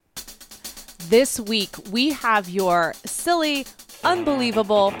This week, we have your silly,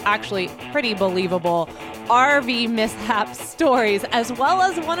 unbelievable, actually pretty believable RV mishap stories, as well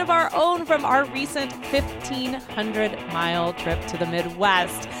as one of our own from our recent 1,500-mile trip to the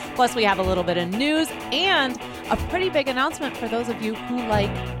Midwest. Plus, we have a little bit of news and a pretty big announcement for those of you who like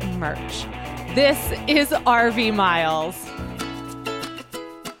merch. This is RV Miles.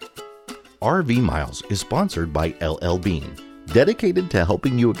 RV Miles is sponsored by LL Bean, dedicated to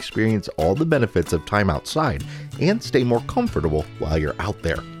helping you experience all the benefits of time outside and stay more comfortable while you're out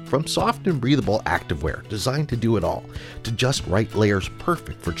there. From soft and breathable activewear designed to do it all, to just right layers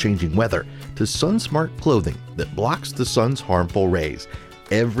perfect for changing weather, to sun-smart clothing that blocks the sun's harmful rays,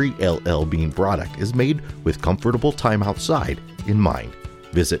 every LL Bean product is made with comfortable time outside in mind.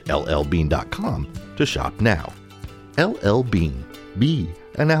 Visit llbean.com to shop now. LL Bean. Be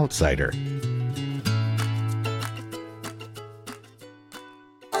an outsider.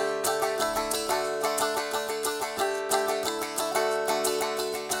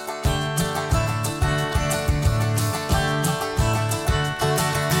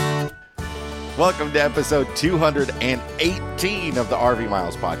 Welcome to episode 218 of the RV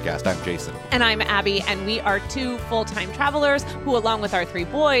Miles podcast. I'm Jason. And I'm Abby, and we are two full-time travelers who, along with our three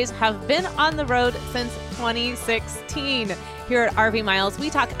boys, have been on the road since 2016. Here at RV Miles,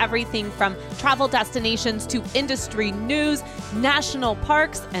 we talk everything from travel destinations to industry news, national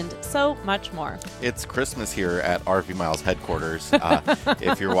parks, and so much more. It's Christmas here at RV Miles headquarters.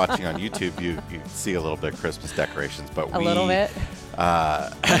 If you're watching on YouTube, you see a little bit of Christmas decorations, but a little bit.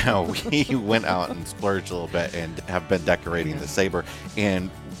 We went out and splurged a little bit and have been decorating the Sabre. And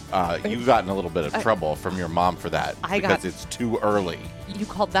you got in a little bit of trouble from your mom for that because it's too early. You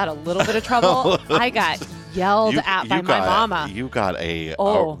called that a little bit of trouble? I got yelled at by my mama. You got a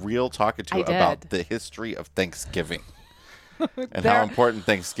real talking to about the history of Thanksgiving. And how important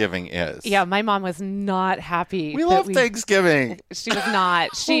Thanksgiving is. Yeah, my mom was not happy. We love Thanksgiving. She was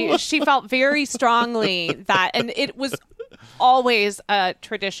not. She felt very strongly that, and it was always a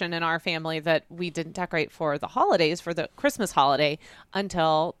tradition in our family that we didn't decorate for the holidays, for the Christmas holiday,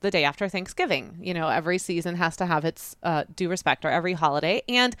 until the day after Thanksgiving. You know, every season has to have its due respect, or every holiday.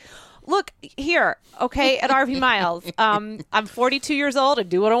 And look here, okay, at RV Miles, I'm 42 years old. I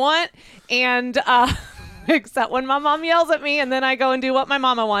do what I want. And except when my mom yells at me, and then I go and do what my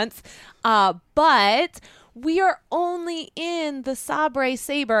mama wants. But we are only in the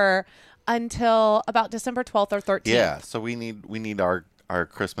Sabre until about December 12th or 13th. Yeah, so we need our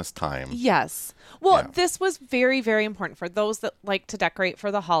Christmas time. Yes. Well, This was very, very important for those that like to decorate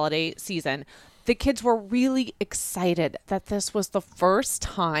for the holiday season. The kids were really excited that this was the first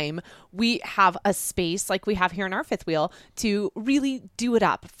time we have a space like we have here in our fifth wheel to really do it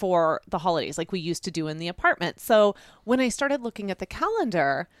up for the holidays like we used to do in the apartment. So when I started looking at the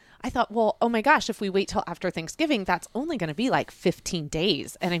calendar, I thought, well, oh my gosh, if we wait till after Thanksgiving, that's only going to be like 15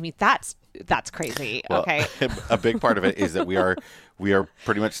 days. And I mean, that's crazy. Well, okay. A big part of it is that we are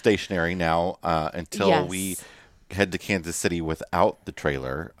pretty much stationary now until we head to Kansas City without the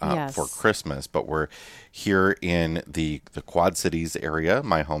trailer for Christmas, but we're here in the Quad Cities area,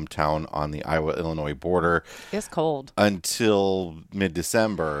 my hometown on the Iowa-Illinois border. It's cold. Until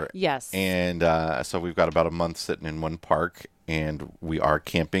mid-December. Yes. And so we've got about a month sitting in one park, and we are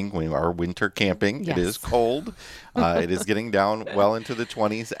camping. We are winter camping. Yes. It is cold. It is getting down well into the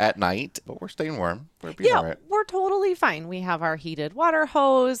 20s at night, but we're staying warm. We're being all right. We're totally fine. We have our heated water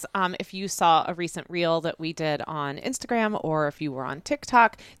hose. If you saw a recent reel that we did on Instagram, or if you were on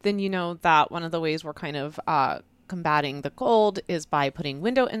TikTok, then you know that one of the ways we're kind of combating the cold is by putting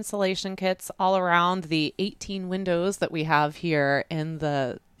window insulation kits all around the 18 windows that we have here in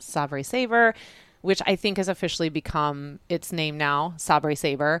the Sabre, which I think has officially become its name now,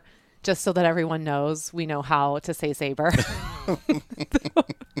 Sabre, just so that everyone knows we know how to say Sabre.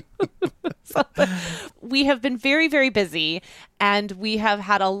 So, we have been very, very busy, and we have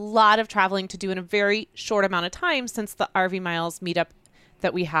had a lot of traveling to do in a very short amount of time since the RV Miles meetup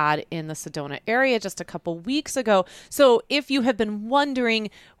that we had in the Sedona area just a couple weeks ago. So if you have been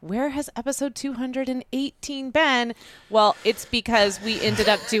wondering, where has episode 218 been? Well, it's because we ended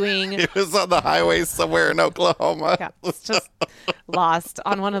up doing... It was on the highway somewhere in Oklahoma. Yeah, it's just lost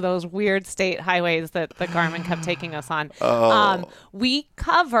on one of those weird state highways that the Garmin kept taking us on. We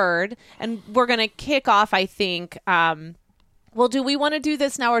covered, and we're going to kick off, I think... well, do we want to do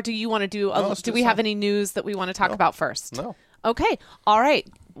this now, or do you want to do... do we have any news that we want to talk about first? No. Okay. All right.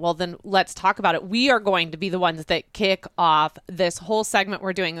 Well, then let's talk about it. We are going to be the ones that kick off this whole segment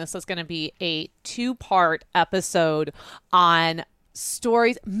we're doing. This is going to be a 2-part episode on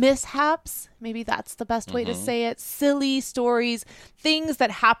stories, mishaps, maybe that's the best way to say it, silly stories, things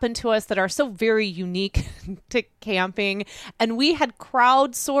that happen to us that are so very unique to camping. And we had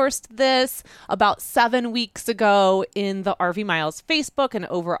crowdsourced this about 7 weeks ago in the RV Miles Facebook and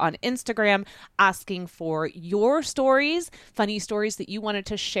over on Instagram, asking for your stories, funny stories that you wanted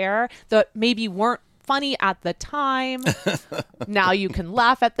to share that maybe weren't funny at the time. Now you can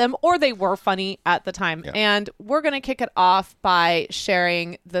laugh at them, or they were funny at the time. Yeah. And we're going to kick it off by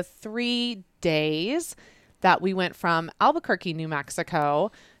sharing the 3 days that we went from Albuquerque, New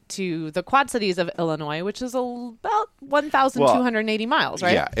Mexico to the Quad Cities of Illinois, which is about 1,280 miles,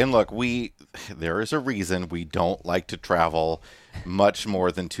 right? Yeah. And look, there is a reason we don't like to travel much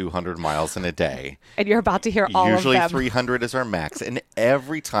more than 200 miles in a day. And you're about to hear all of them. Usually 300 is our max. And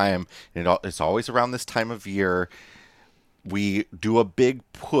every time, it's always around this time of year, we do a big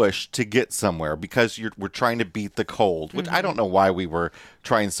push to get somewhere because we're trying to beat the cold, which I don't know why we were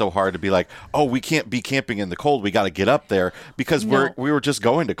trying so hard to be like, oh, we can't be camping in the cold. We got to get up there because we were just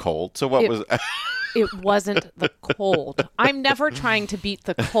going to cold. So what was... It wasn't the cold. I'm never trying to beat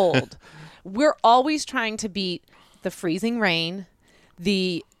the cold. We're always trying to beat the freezing rain,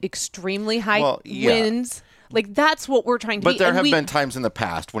 the extremely high winds. Like, that's what we're trying to beat. But there have been times in the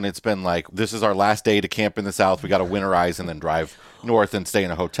past when it's been like, this is our last day to camp in the South. We got to winterize and then drive north and stay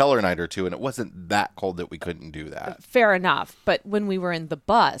in a hotel or a night or two. And it wasn't that cold that we couldn't do that. Fair enough. But when we were in the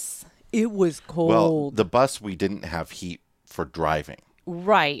bus, it was cold. Well, the bus, we didn't have heat for driving.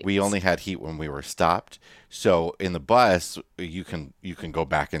 Right. We only had heat when we were stopped. So in the bus, you can go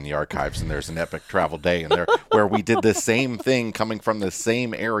back in the archives, and there's an epic travel day in there where we did the same thing coming from the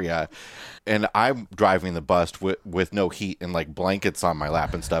same area. And I'm driving the bus with no heat and like blankets on my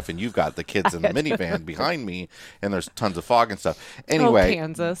lap and stuff. And you've got the kids in the minivan behind me, and there's tons of fog and stuff. Anyway,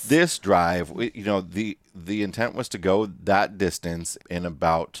 Kansas. This drive, the intent was to go that distance in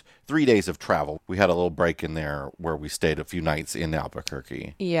about 3 days of travel. We had a little break in there where we stayed a few nights in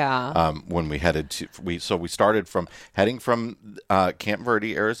Albuquerque. Yeah. When we headed to, we started heading from Camp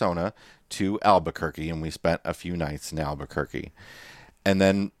Verde, Arizona to Albuquerque, and we spent a few nights in Albuquerque. And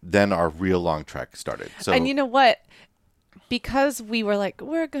then our real long trek started. So, and you know what? Because we were like,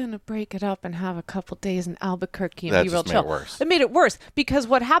 we're going to break it up and have a couple days in Albuquerque and be real chill. It made it worse because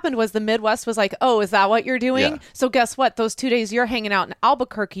what happened was the Midwest was like, oh, is that what you're doing? Yeah. So guess what? Those 2 days you're hanging out in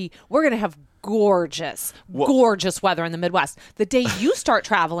Albuquerque, we're going to have gorgeous weather in the Midwest. The day you start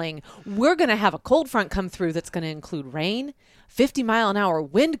traveling, we're going to have a cold front come through that's going to include rain, 50-mile-an-hour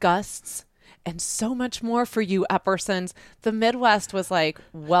wind gusts, and so much more for you Eppersons. The Midwest was like,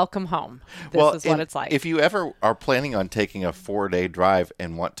 welcome home. This is what it's like. If you ever are planning on taking a 4-day drive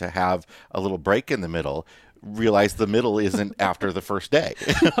and want to have a little break in the middle, realize the middle isn't after the first day.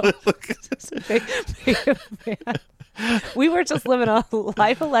 We were just living a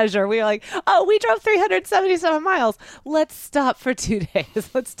life of leisure. We were like, oh, we drove 377 miles. Let's stop for 2 days.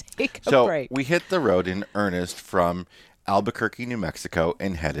 Let's take a break. So we hit the road in earnest from Albuquerque, New Mexico,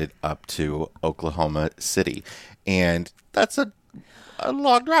 and headed up to Oklahoma City. And that's a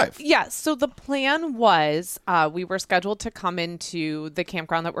long drive. Yeah. So the plan was we were scheduled to come into the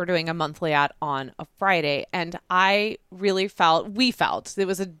campground that we're doing a monthly at on a Friday. And we felt, it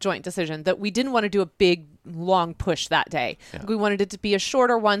was a joint decision that we didn't want to do a big, long push that day. Yeah. We wanted it to be a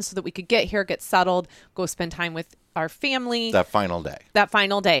shorter one so that we could get here, get settled, go spend time with our family. That final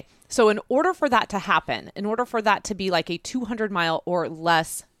day. So in order for that to happen, in order for that to be like a 200-mile or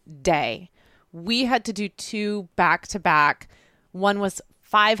less day, we had to do 2 back-to-back. One was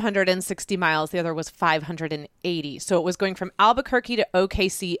 560 miles. The other was 580. So it was going from Albuquerque to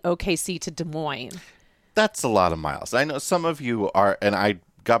OKC to Des Moines. That's a lot of miles. I know some of you are, and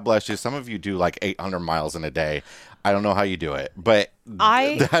God bless you, some of you do like 800 miles in a day. I don't know how you do it, but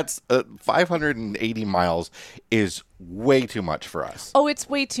that's 580 miles is way too much for us. Oh, it's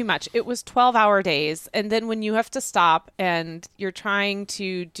way too much. It was 12-hour days. And then when you have to stop and you're trying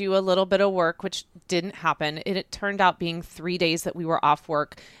to do a little bit of work, which didn't happen, it turned out being 3 days that we were off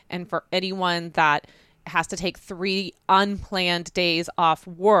work. And for anyone that has to take 3 unplanned days off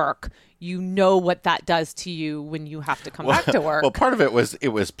work, you know what that does to you when you have to come back to work. Well, part of it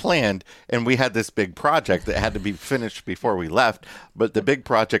was planned, and we had this big project that had to be finished before we left, but the big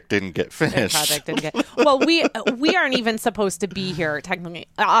project didn't get finished. Well, we aren't even supposed to be here technically.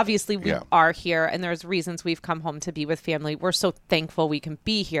 Obviously, we are here, and there's reasons we've come home to be with family. We're so thankful we can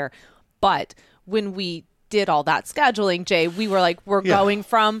be here. But when we did all that scheduling, Jay, we were like, we're going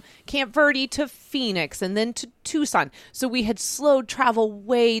from Camp Verde to Phoenix and then to Tucson. So we had slowed travel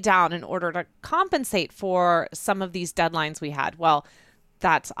way down in order to compensate for some of these deadlines we had. Well,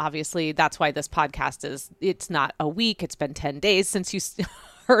 that's why this podcast it's not a week. It's been 10 days since you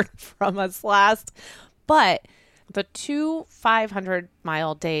heard from us last. But the 2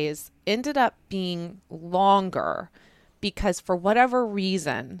 500-mile days ended up being longer because for whatever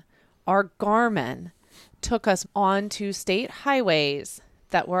reason, our Garmin took us onto state highways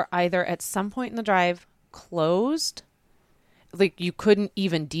that were either at some point in the drive closed, like you couldn't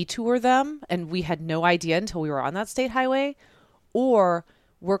even detour them, and we had no idea until we were on that state highway, or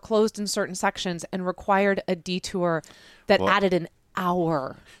were closed in certain sections and required a detour that added an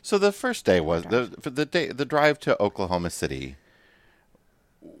hour. So the first day was the drive to Oklahoma City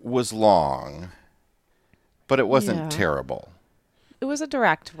was long, but it wasn't terrible. It was a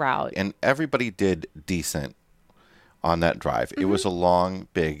direct route. And everybody did decent on that drive. Mm-hmm. It was a long,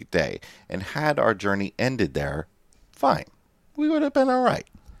 big day. And had our journey ended there, fine. We would have been all right.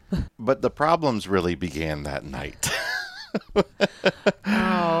 But the problems really began that night.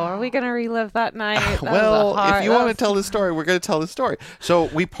 Are we going to relive that night? If you want to tell the story, we're going to tell the story. So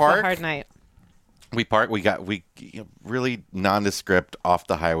we parked. It was a hard night. We parked. We really nondescript off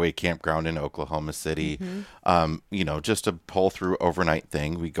the highway campground in Oklahoma City. Mm-hmm. Just a pull through overnight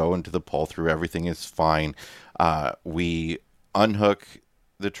thing. We go into the pull through. Everything is fine. We unhook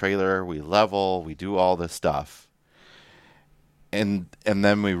the trailer. We level. We do all this stuff. And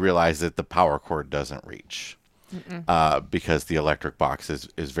then we realize that the power cord doesn't reach because the electric box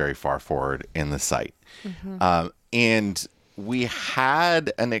is very far forward in the site. Mm-hmm. And we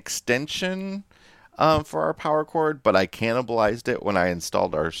had an extension for our power cord, but I cannibalized it when I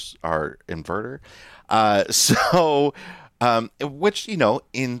installed our inverter. Which,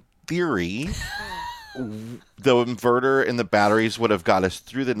 in theory, the inverter and the batteries would have got us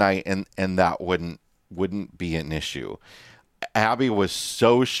through the night, and that wouldn't be an issue. Abby was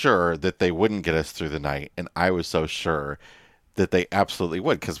so sure that they wouldn't get us through the night, and I was so sure that they absolutely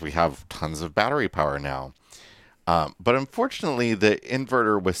would because we have tons of battery power now. But unfortunately, the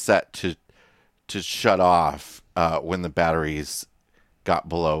inverter was set to shut off when the batteries got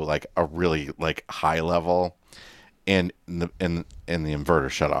below like a really like high level, and the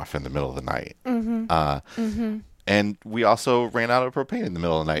inverter shut off in the middle of the night. Mm-hmm. And we also ran out of propane in the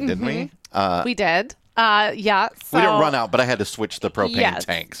middle of the night, didn't we? We did. Yeah. So, we didn't run out, but I had to switch the propane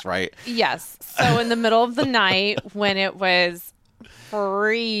tanks, right? Yes. So in the middle of the night when it was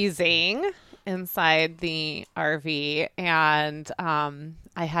freezing inside the RV, and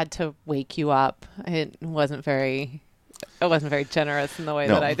I had to wake you up. It wasn't very generous in the way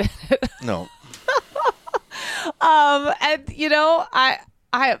that I did it. No. And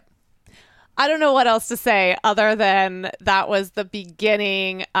I don't know what else to say other than that was the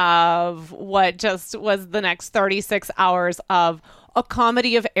beginning of what just was the next 36 hours of a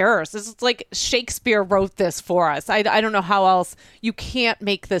comedy of errors. This is like Shakespeare wrote this for us. I don't know how else. You can't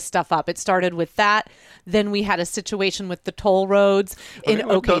make this stuff up. It started with that. Then we had a situation with the toll roads in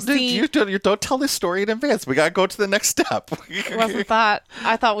OKC. Don't tell this story in advance. We got to go to the next step. Wasn't that?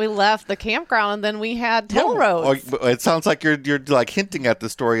 I thought we left the campground and then we had toll roads. It sounds like you're like hinting at the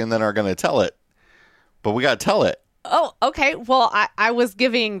story and then are going to tell it. But we got to tell it. Oh, okay. Well, I was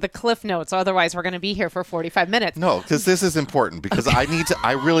giving the cliff notes. Otherwise, we're going to be here for 45 minutes. No, because this is important. Because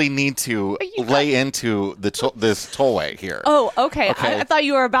I really need to lay into this tollway here. Oh, okay. I thought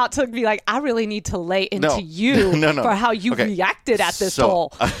you were about to be like, I really need to lay into you for how you reacted at this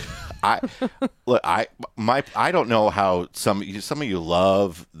toll. I don't know how some of you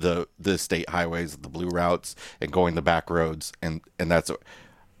love the state highways, the blue routes, and going the back roads, and that's.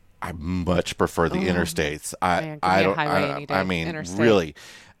 I much prefer the interstates. Really.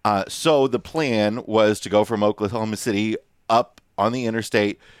 So the plan was to go from Oklahoma City up on the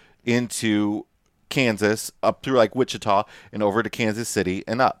interstate into Kansas, up through like Wichita and over to Kansas City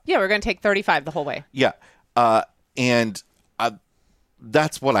and up. Yeah, we're going to take 35 the whole way. Yeah.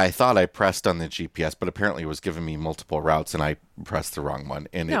 That's what I thought I pressed on the GPS, but apparently it was giving me multiple routes, and I pressed the wrong one.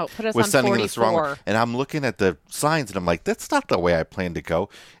 And put us was on sending 44. us wrong one. And I'm looking at the signs, and I'm like, that's not the way I planned to go.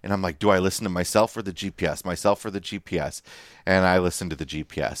 And I'm like, do I listen to myself or the GPS? Myself or the GPS? And I listened to the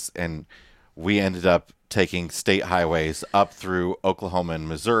GPS. And we ended up taking state highways up through Oklahoma and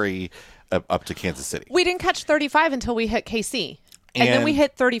Missouri, up to Kansas City. We didn't catch 35 until we hit KC. And then we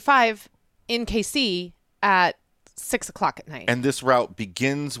hit 35 in KC at 6:00 at night. And this route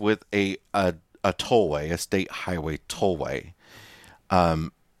begins with a tollway, a state highway tollway,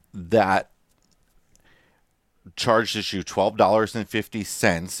 that charges you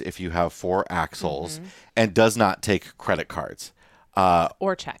 $12.50 if you have 4 axles, and does not take credit cards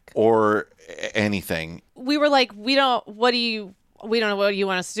or check or anything. We were like, we don't know what you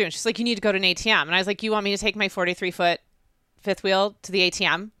want us to do. And she's like, you need to go to an ATM. And I was like, you want me to take my 43-foot fifth wheel to the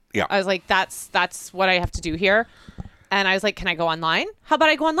ATM. Yeah. I was like, that's what I have to do here. And I was like, can I go online? How about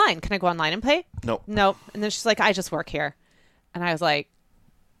I go online? Can I go online and pay? Nope. Nope. And then she's like, I just work here. And I was like,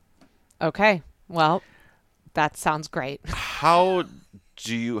 okay, well, that sounds great. How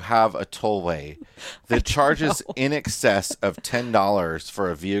do you have a tollway that charges in excess of $10 for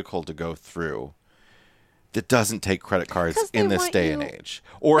a vehicle to go through that doesn't take credit cards in this day and age?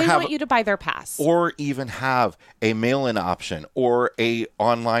 Or they want you to buy their pass. Or even have a mail-in option or a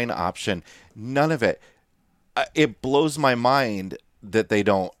online option. None of it. It blows my mind that they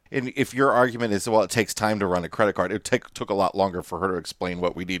don't. And if your argument is, well, it takes time to run a credit card, it took a lot longer for her to explain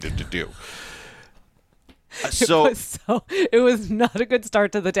what we needed to do. It was not a good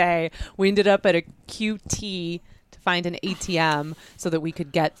start to the day. We ended up at a QT to find an ATM so that we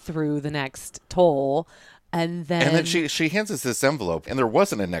could get through the next toll. And then she hands us this envelope, and there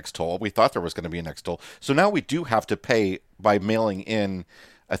wasn't a next toll. We thought there was going to be a next toll. So now we do have to pay by mailing in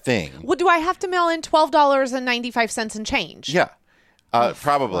a thing. Well, do I have to mail in $12.95 and change? Yeah.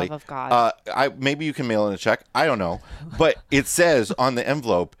 Probably. Love of God. Maybe you can mail in a check. I don't know. But it says on the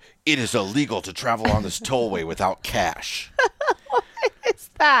envelope, it is illegal to travel on this tollway without cash. What is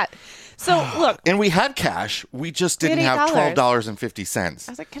that? So, look. And we had cash. We just didn't have $12.50.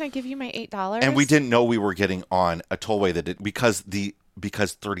 I was like, can I give you my $8? And we didn't know we were getting on a tollway because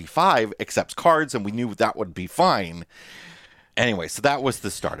 35 accepts cards, and we knew that would be fine. Anyway, so that was the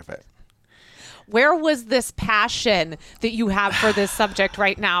start of it. Where was this passion that you have for this subject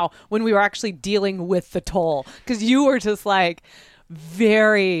right now when we were actually dealing with the toll? Because you were just like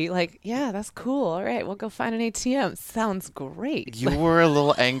very like, yeah, that's cool. All right, we'll go find an ATM. Sounds great. You were a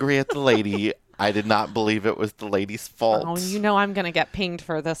little angry at the lady. I did not believe it was the lady's fault. Oh, you know I'm going to get pinged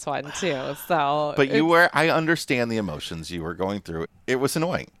for this one too. So, but I understand the emotions you were going through. It was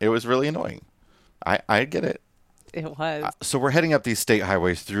annoying. It was really annoying. I get it. It was. So we're heading up these state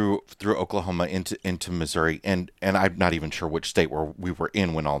highways through Oklahoma into Missouri, and I'm not even sure which state we were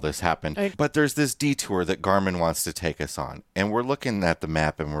in when all this happened. But there's this detour that Garmin wants to take us on, and we're looking at the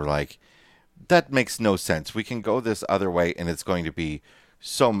map and we're like, that makes no sense. We can go this other way, and it's going to be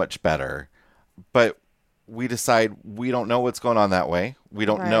so much better. But we decide we don't know what's going on that way. We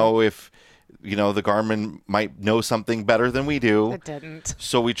don't know if the Garmin might know something better than we do. It didn't.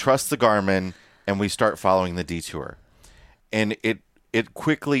 So we trust the Garmin. And we start following the detour. And it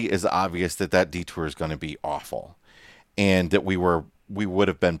quickly is obvious that detour is going to be awful. And that we would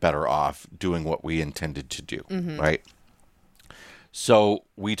have been better off doing what we intended to do, right? So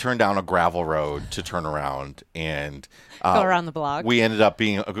we turned down a gravel road to turn around and go around the block. We ended up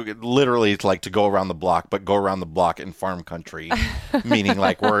being literally like to go around the block, but go around the block in farm country, meaning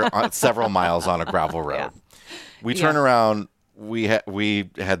like we're several miles on a gravel road. Yeah. We turn around. We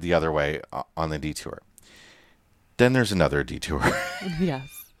had the other way on the detour. Then there's another detour.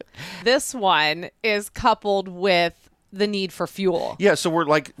 Yes. This one is coupled with the need for fuel. Yeah, so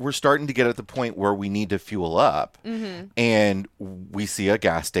we're starting to get at the point where we need to fuel up. And we see a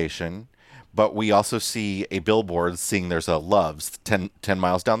gas station, but we also see a billboard saying there's a Love's 10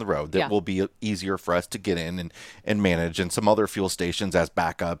 miles down the road that will be easier for us to get in and manage, and some other fuel stations as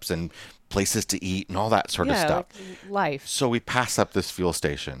backups and places to eat and all that sort of stuff. Like life. So we pass up this fuel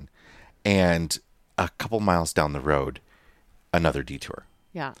station, and a couple miles down the road, another detour.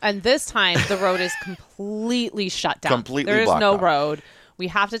 Yeah. And this time the road is completely shut down. Completely There is blocked no off. road. We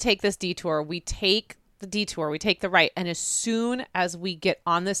have to take this detour. We take the detour. We take the right. And as soon as we get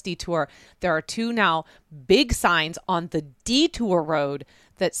on this detour, there are two now big signs on the detour road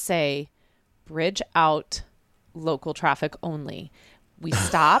that say bridge out, local traffic only. We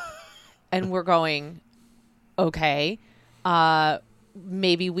stop. And we're going, okay,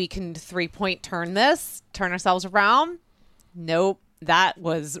 maybe we can 3-point turn ourselves around. Nope, that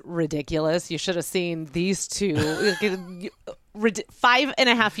was ridiculous. You should have seen these two.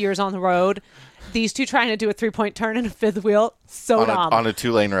 5.5 years on the road. These two trying to do a 3-point turn in a fifth wheel. So dumb. On a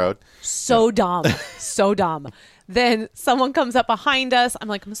 2-lane road. So dumb. So dumb. Then someone comes up behind us. I'm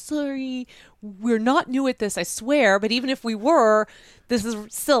like, I'm sorry. We're not new at this, I swear. But even if we were, this is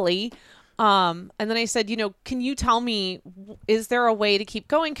silly. And then I said, can you tell me, is there a way to keep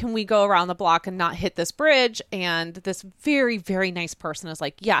going? Can we go around the block and not hit this bridge? And this very, very nice person is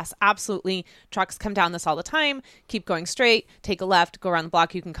like, yes, absolutely. Trucks come down this all the time. Keep going straight, take a left, go around the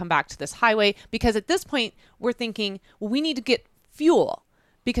block. You can come back to this highway. Because at this point, we're thinking, well, we need to get fuel.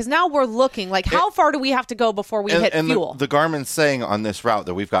 Because now we're looking like, how far do we have to go before we hit fuel? The Garmin's saying on this route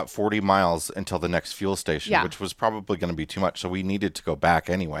that we've got 40 miles until the next fuel station, which was probably going to be too much. So we needed to go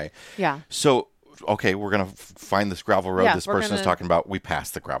back anyway. Yeah. So okay, we're going to find this gravel road Yeah, this we're person is gonna- talking about. We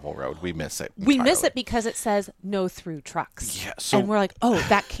pass the gravel road. We miss it. We miss entirely. it because it says no through trucks. Yeah, so- and we're like, oh,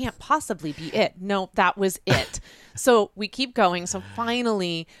 that can't possibly be it. No, that was it. So we keep going. So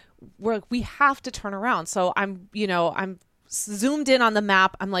finally, we have to turn around. So I'm zoomed in on the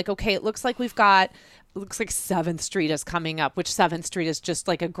map. I'm like, okay, it looks like 7th Street is coming up, which 7th Street is just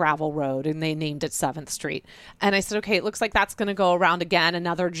like a gravel road, and they named it 7th Street. And I said, okay, it looks like that's going to go around again,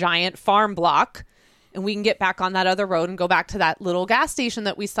 another giant farm block, and we can get back on that other road and go back to that little gas station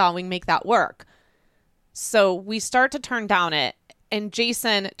that we saw, and we can make that work. So we start to turn down it, and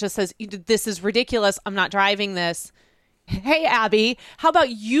Jason just says, this is ridiculous. I'm not driving this. Hey, Abby, how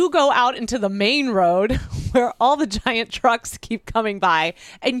about you go out into the main road where all the giant trucks keep coming by,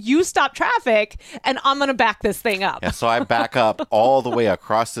 and you stop traffic, and I'm going to back this thing up. Yeah, so I back up all the way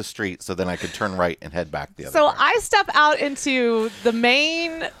across the street so then I could turn right and head back the other So way. I step out into the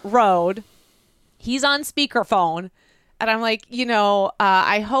main road. He's on speakerphone, and I'm like,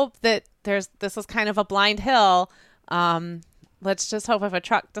 I hope that this is kind of a blind hill. Let's just hope if a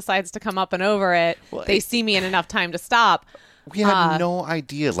truck decides to come up and over it, they see me in enough time to stop. We had no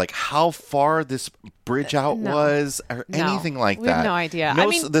idea, like, how far this bridge out was or anything like that. We have no idea. No,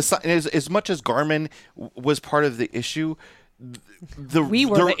 as much as Garmin was part of the issue, we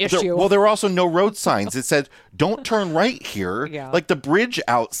were the issue. Well, there were also no road signs. It said, don't turn right here. Yeah. Like, the bridge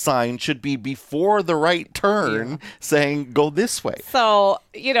out sign should be before the right turn saying, go this way. So,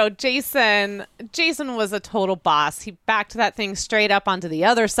 Jason was a total boss. He backed that thing straight up onto the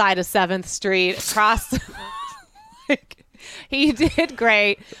other side of 7th Street, across. He did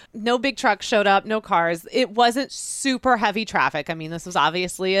great. No big trucks showed up, no cars. It wasn't super heavy traffic. I mean, this was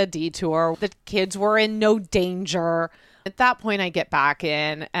obviously a detour. The kids were in no danger. At that point, I get back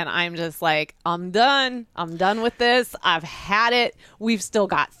in, and I'm just like, I'm done. I'm done with this. I've had it. We've still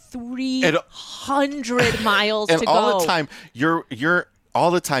got 300 miles to go. And all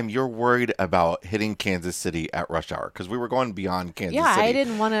the time you're worried about hitting Kansas City at rush hour, because we were going beyond Kansas City. I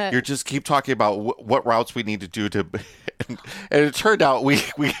didn't want to. You just keep talking about what routes we need to do to, and it turned out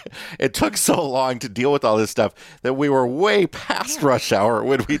it took so long to deal with all this stuff that we were way past rush hour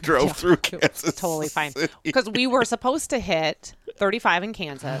when we drove through Kansas. Totally fine, because we were supposed to hit 35 in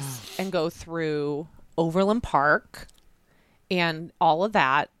Kansas and go through Overland Park and all of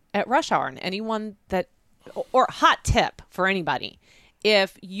that at rush hour. And anyone or hot tip for anybody.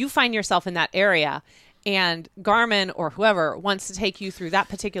 If you find yourself in that area and Garmin or whoever wants to take you through that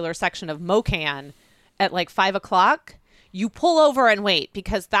particular section of Mocan at like 5 o'clock, you pull over and wait,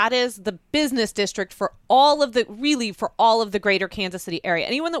 because that is the business district for all of the greater Kansas City area.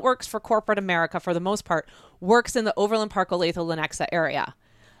 Anyone that works for corporate America, for the most part, works in the Overland Park, Olathe, Lenexa area.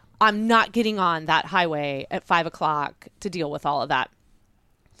 I'm not getting on that highway at 5 o'clock to deal with all of that.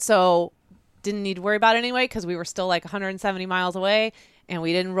 So didn't need to worry about it anyway, because we were still like 170 miles away, and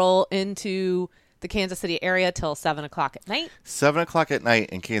we didn't roll into the Kansas City area till 7 o'clock at night. 7 o'clock at night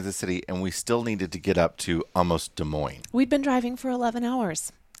in Kansas City, and we still needed to get up to almost Des Moines. We'd been driving for 11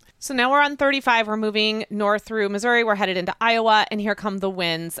 hours. So now we're on 35. We're moving north through Missouri. We're headed into Iowa, and here come the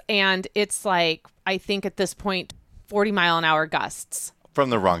winds. And it's like, I think at this point, 40-mile-an-hour gusts. From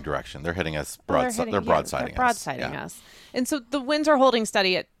the wrong direction. They're hitting us. They're broadsiding us. And so the winds are holding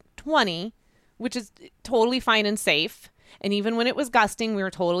steady at 20, which is totally fine and safe. And even when it was gusting, we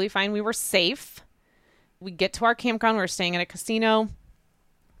were totally fine. We were safe. We get to our campground. We're staying at a casino.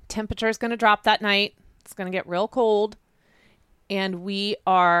 Temperature is going to drop that night. It's going to get real cold. And we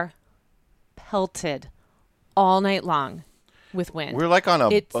are pelted all night long with wind. We're like on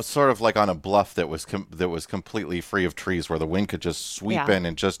a sort of like on a bluff that was completely free of trees, where the wind could just sweep in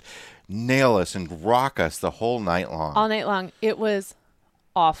and just nail us and rock us the whole night long. All night long. It was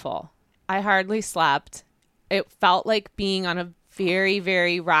awful. I hardly slept. It felt like being on a very,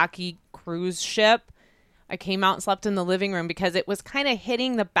 very rocky cruise ship. I came out and slept in the living room because it was kind of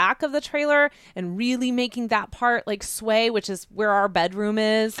hitting the back of the trailer and really making that part like sway, which is where our bedroom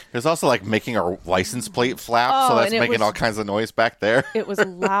is. It was also like making our license plate flap, so that's making all kinds of noise back there. It was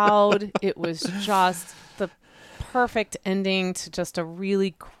loud. It was just the perfect ending to just a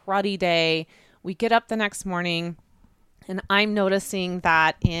really cruddy day. We get up the next morning, and I'm noticing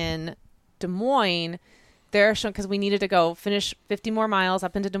that in Des Moines, because we needed to go finish 50 more miles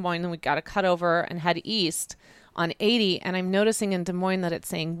up into Des Moines, and we got to cut over and head east on 80. And I'm noticing in Des Moines that it's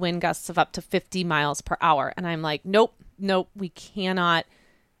saying wind gusts of up to 50 miles per hour. And I'm like, nope, we cannot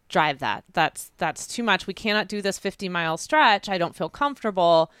drive that. That's too much. We cannot do this 50-mile stretch. I don't feel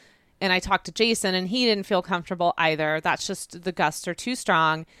comfortable. And I talked to Jason, and he didn't feel comfortable either. That's just, the gusts are too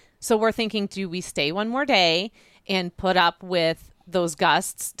strong. So we're thinking, do we stay one more day and put up with those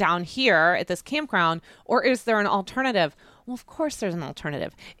gusts down here at this campground, or is there an alternative? Well, of course there's an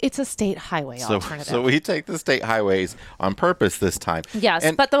alternative. It's a state highway alternative. So we take the state highways on purpose this time. Yes,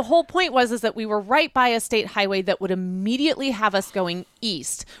 but the whole point was that we were right by a state highway that would immediately have us going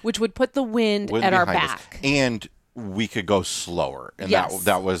east, which would put the wind at our back. And we could go slower. And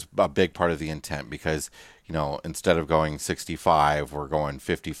that was a big part of the intent because, instead of going 65, we're going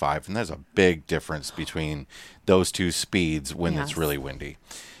 55. And there's a big difference between those two speeds when it's really windy.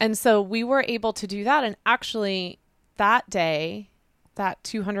 And so we were able to do that. And actually, that day, that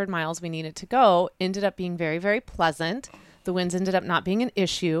 200 miles we needed to go ended up being very, very pleasant. The winds ended up not being an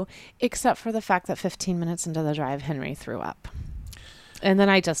issue, except for the fact that 15 minutes into the drive, Henry threw up. And then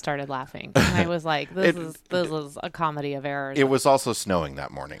I just started laughing. And I was like, this is a comedy of errors. It was also snowing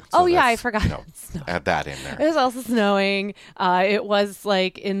that morning. So I forgot. Add that in there. It was also snowing. It was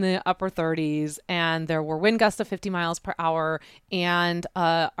like in the upper 30s, and there were wind gusts of 50 miles per hour. And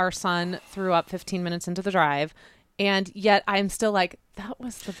our son threw up 15 minutes into the drive. And yet I'm still like, that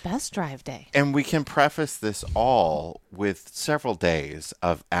was the best drive day. And we can preface this all with several days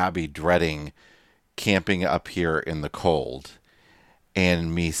of Abby dreading camping up here in the cold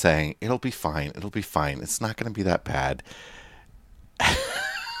and me saying, it'll be fine. It'll be fine. It's not going to be that bad.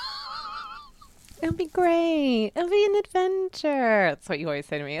 It'll be great. It'll be an adventure. That's what you always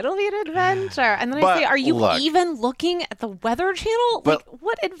say to me. It'll be an adventure. And then I say, are you even looking at the Weather Channel? Like,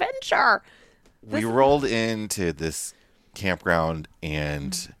 what adventure? We rolled into this campground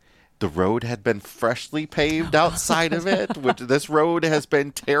and the road had been freshly paved outside of it. This road has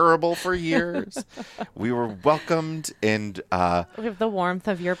been terrible for years. We were welcomed and we have the warmth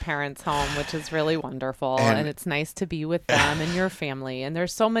of your parents' home, which is really wonderful. And it's nice to be with them and your family. And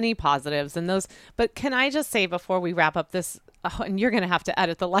there's so many positives in those. But can I just say before we wrap up this, and you're going to have to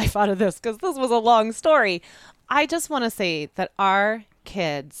edit the life out of this because this was a long story. I just want to say that our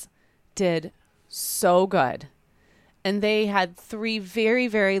kids did so good. And they had 3 very,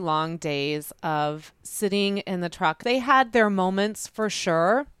 very long days of sitting in the truck. They had their moments for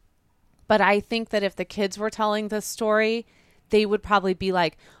sure. But I think that if the kids were telling this story, they would probably be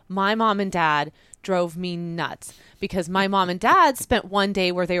like, my mom and dad drove me nuts because my mom and dad spent one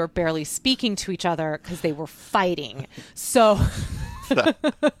day where they were barely speaking to each other because they were fighting. So...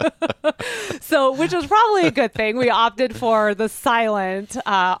 which was probably a good thing. We opted for the silent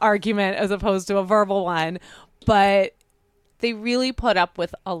argument as opposed to a verbal one. But they really put up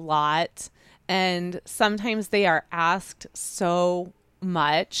with a lot. And sometimes they are asked so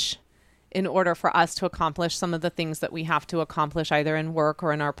much in order for us to accomplish some of the things that we have to accomplish either in work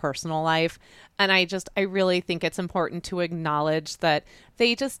or in our personal life. And I really think it's important to acknowledge that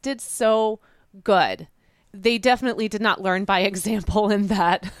they just did so good. They definitely did not learn by example in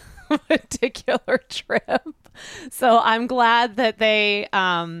that particular trip. So I'm glad that they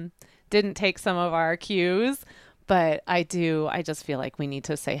didn't take some of our cues. But I just feel like we need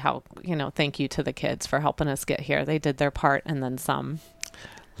to say thank you to the kids for helping us get here. They did their part and then some.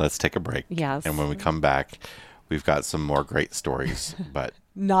 Let's take a break. Yes. And when we come back, we've got some more great stories, but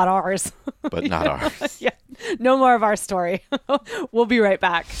not ours. But not ours. Yeah. No more of our story. We'll be right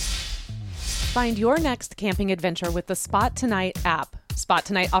back. Find your next camping adventure with the Spot Tonight app. Spot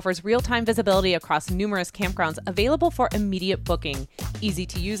Tonight offers real-time visibility across numerous campgrounds available for immediate booking. Easy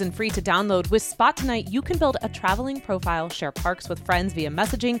to use and free to download, with Spot Tonight, you can build a traveling profile, share parks with friends via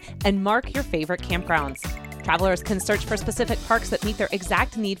messaging, and mark your favorite campgrounds. Travelers can search for specific parks that meet their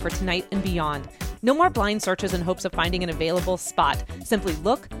exact need for tonight and beyond. No more blind searches in hopes of finding an available spot. Simply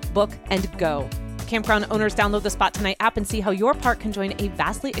look, book, and go. Campground owners download the Spot Tonight app and see how your park can join a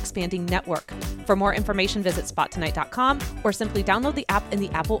vastly expanding network. For more information, visit spottonight.com or simply download the app in the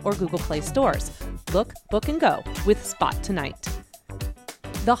Apple or Google Play stores. Look, book, and go with Spot Tonight.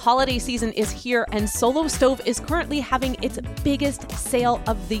 The holiday season is here, and Solo Stove is currently having its biggest sale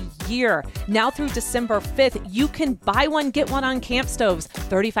of the year. Now through December 5th, you can buy one, get one on camp stoves,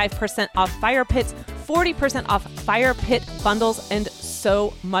 35% off fire pits, 40% off fire pit bundles, and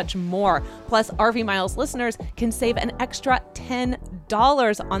so much more. Plus, RV Miles listeners can save an extra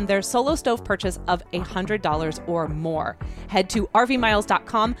 $10 on their Solo Stove purchase of $100 or more. Head to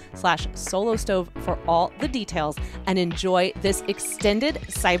rvmiles.com/Solo Stove for all the details and enjoy this extended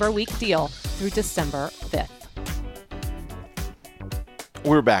Cyber Week deal through December 5th.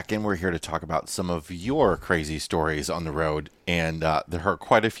 We're back and we're here to talk about some of your crazy stories on the road. And there are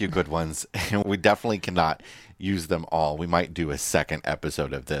quite a few good ones, and we definitely cannot use them all. We might do a second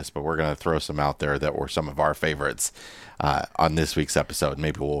episode of this, but we're going to throw some out there that were some of our favorites on this week's episode.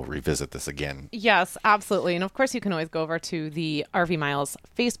 Maybe we'll revisit this again. Yes, absolutely. And of course, you can always go over to the RV Miles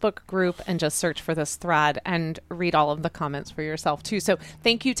Facebook group and just search for this thread and read all of the comments for yourself, too. So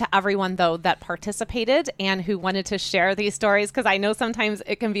thank you to everyone, though, that participated and who wanted to share these stories, because I know sometimes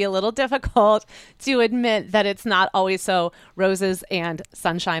it can be a little difficult to admit that it's not always so roses and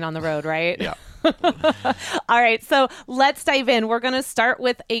sunshine on the road, right? Yeah. All right, so let's dive in. We're going to start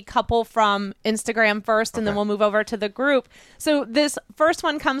with a couple from Instagram first, and then we'll move over to the group. So this first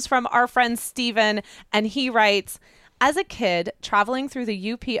one comes from our friend Steven, and he writes, as a kid, traveling through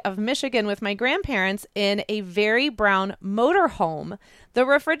the UP of Michigan with my grandparents in a very brown motorhome, the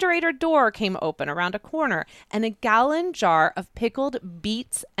refrigerator door came open around a corner, and a gallon jar of pickled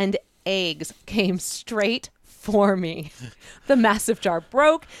beets and eggs came straight for me. The massive jar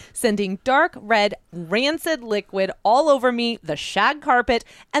broke, sending dark red rancid liquid all over me, the shag carpet,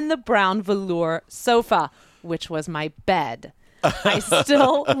 and the brown velour sofa, which was my bed. I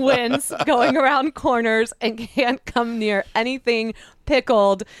still wince going around corners and can't come near anything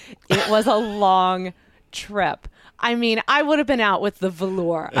pickled. It was a long trip. I mean, I would have been out with the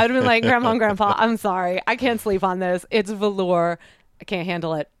velour. I'd have been like, Grandma and Grandpa, I'm sorry. I can't sleep on this. It's velour. I can't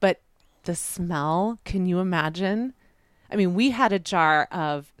handle it. But the smell, can you imagine? I mean, we had a jar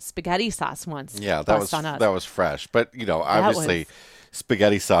of spaghetti sauce once. Yeah, that was fresh. But, obviously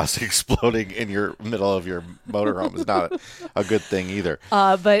spaghetti sauce exploding in your middle of your motorhome is not a good thing either.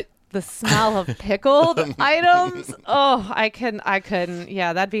 But the smell of pickled items, I couldn't.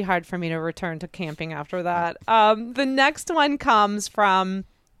 Yeah, that'd be hard for me to return to camping after that. The next one comes from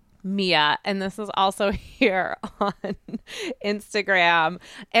Mia, and this is also here on Instagram,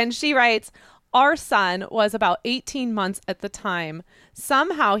 and she writes, our son was about 18 months at the time.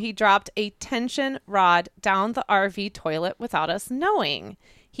 Somehow he dropped a tension rod down the RV toilet without us knowing.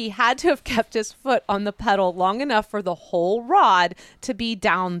 He had to have kept his foot on the pedal long enough for the whole rod to be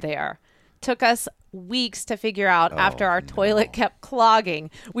down there. Took us weeks to figure out after our toilet kept clogging.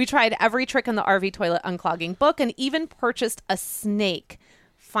 We tried every trick in the RV toilet unclogging book and even purchased a snake.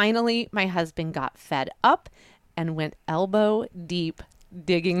 Finally, my husband got fed up and went elbow deep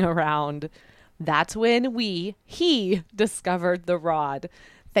digging around. That's when he discovered the rod.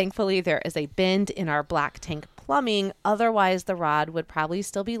 Thankfully, there is a bend in our black tank plumbing. Otherwise, the rod would probably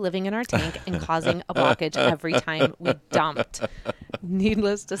still be living in our tank and causing a blockage every time we dumped.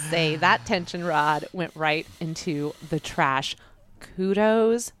 Needless to say, that tension rod went right into the trash.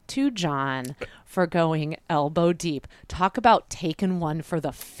 Kudos to John for going elbow deep. Talk about taking one for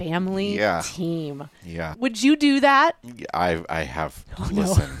the family team. Yeah. Would you do that? I have.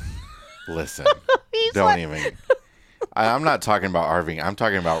 Listen. Don't even. I'm not talking about RVing. I'm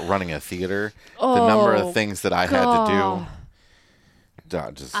talking about running a theater. The number of things that I had to do.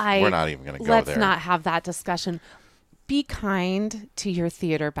 We're not even going to go there. Let's not have that discussion. Be kind to your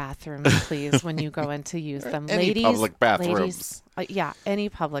theater bathrooms, please, when you go in to use them. Any public bathrooms. Any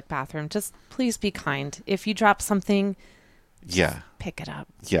public bathroom. Just please be kind. If you drop something, pick it up.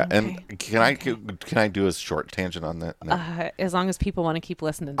 Yeah, okay? And can I do a short tangent on that? No. As long as people want to keep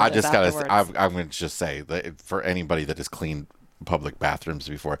listening to I'm going to just say that for anybody that has cleaned public bathrooms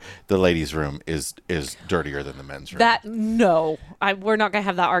before, the ladies' room is dirtier than the men's room. We're not gonna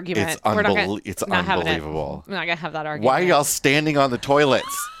have that argument. It's unbelievable. We're not gonna have that argument. Why are y'all standing on the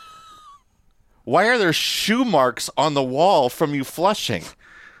toilets? Why are there shoe marks on the wall from you flushing?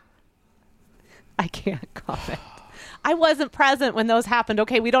 I can't comment. I wasn't present when those happened.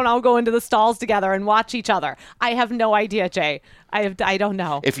 Okay, we don't all go into the stalls together and watch each other. I have no idea, Jay. I don't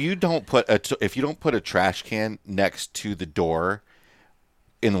know. If you don't put a trash can next to the door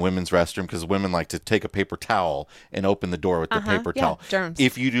in the women's restroom, because women like to take a paper towel and open the door with the paper towel. Germs.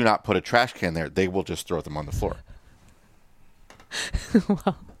 If you do not put a trash can there, they will just throw them on the floor.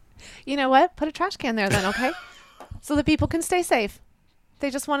 Well, you know what? Put a trash can there then, okay? So that people can stay safe. They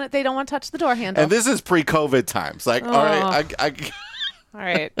don't want to touch the door handle. And this is pre-COVID times. All right. All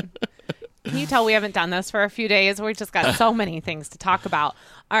right. Can you tell we haven't done this for a few days? We've just got so many things to talk about.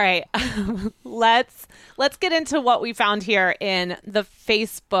 All right. Let's get into what we found here in the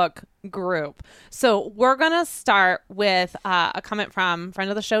Facebook group. So we're going to start with a comment from friend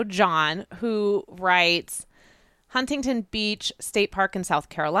of the show, John, who writes, Huntington Beach State Park in South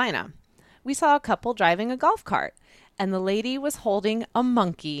Carolina. We saw a couple driving a golf cart, and the lady was holding a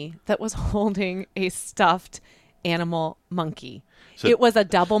monkey that was holding a stuffed animal monkey. So it was a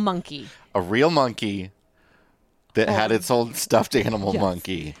double monkey. A real monkey that had its own stuffed animal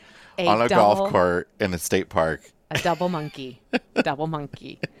monkey on a golf cart in a state park. A double monkey. Double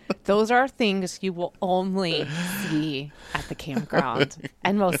monkey. Those are things you will only see at the campground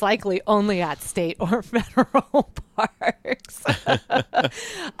and most likely only at state or federal parks.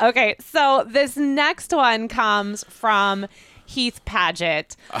 Okay, so this next one comes from Heath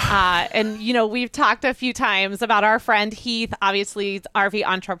Paget. And, we've talked a few times about our friend Heath, obviously RV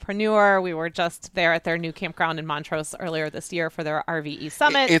entrepreneur. We were just there at their new campground in Montrose earlier this year for their RVE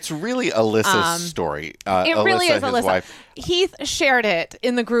Summit. It's really Alyssa's story. It really is Alyssa. Wife. Heath shared it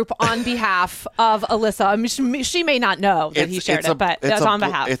in the group on behalf of Alyssa. I mean, she may not know that he shared it, but it's on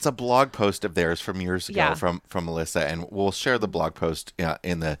behalf. It's a blog post of theirs from years ago from Alyssa, and we'll share the blog post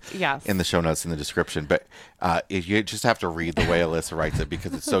in the show notes in the description. But you just have to read the way Alyssa writes it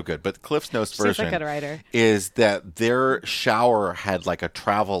because it's so good. But Cliff's Notes version She's a good writer. Is that their shower had like a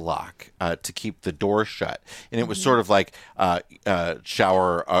travel lock to keep the door shut, and it was sort of like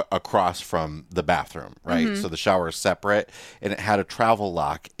shower across from the bathroom, right? So the shower is separate, and it had a travel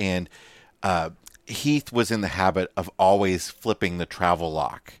lock, and Heath was in the habit of always flipping the travel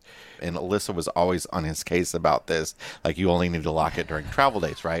lock. And Alyssa was always on his case about this. Like, you only need to lock it during travel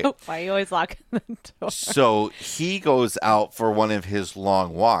days, right? Oh, why you always lock the door? So he goes out for one of his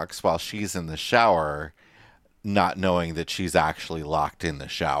long walks while she's in the shower, not knowing that she's actually locked in the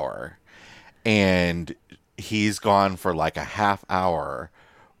shower. And he's gone for like a half hour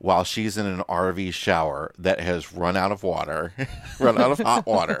while she's in an RV shower that has run out of water, run out of hot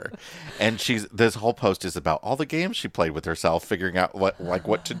water. And this whole post is about all the games she played with herself, figuring out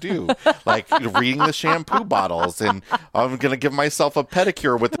what to do, like reading the shampoo bottles. And I'm going to give myself a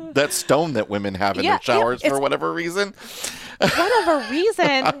pedicure with that stone that women have in their showers for whatever reason. Whatever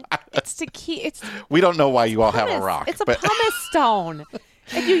reason, it's to keep, we don't know why you all have a rock. It's a pumice stone.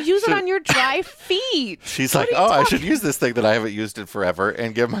 And you use it on your dry feet. She's like, I should use this thing that I haven't used in forever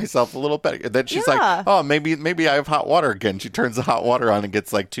and give myself a little pedicure. And then she's like, maybe I have hot water again. She turns the hot water on and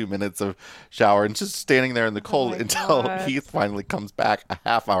gets like 2 minutes of shower and just standing there in the cold until Heath finally comes back a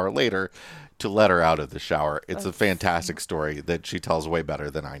half hour later to let her out of the shower. It's a fantastic story that she tells way better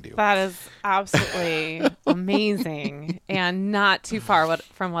than I do. That is absolutely amazing and not too far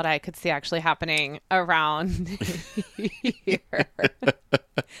from what I could see actually happening around here.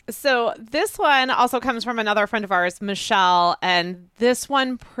 So this one also comes from another friend of ours, Michelle, and this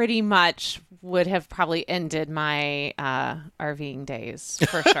one pretty much would have probably ended my RVing days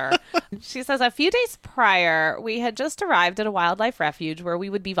for sure. She says, a few days prior, we had just arrived at a wildlife refuge where we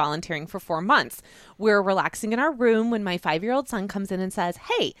would be volunteering for 4 months. We're relaxing in our room when my 5-year-old son comes in and says,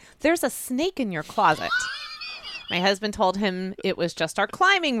 "Hey, there's a snake in your closet." My husband told him it was just our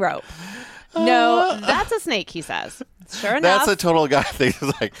climbing rope. "No, that's a snake," he says. Sure enough. That's a total guy thing.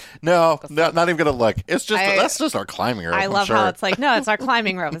 It's like, no, not even going to look. It's just, that's just our climbing rope. I love how it's like, no, it's our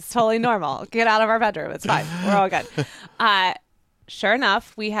climbing rope. It's totally normal. Get out of our bedroom. It's fine. We're all good. Sure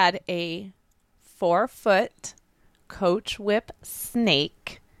enough, we had a 4-foot coach whip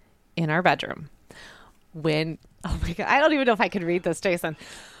snake in our bedroom. Oh my God, I don't even know if I could read this, Jason.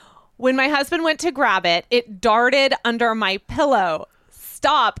 When my husband went to grab it, it darted under my pillow.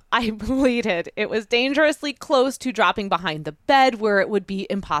 "Stop," I bleated. It was dangerously close to dropping behind the bed where it would be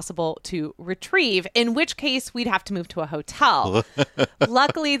impossible to retrieve, in which case we'd have to move to a hotel.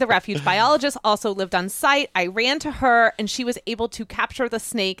 Luckily, the refuge biologist also lived on site. I ran to her and she was able to capture the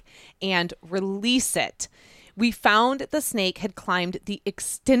snake and release it. We found the snake had climbed the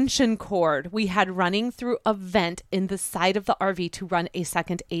extension cord we had running through a vent in the side of the RV to run a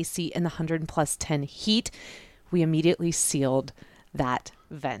second AC in the 100+10 heat. We immediately sealed that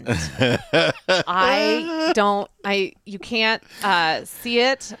vent. You can't see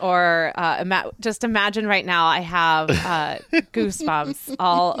it or just imagine right now I have goosebumps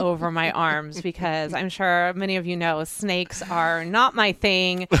all over my arms because I'm sure many of you know snakes are not my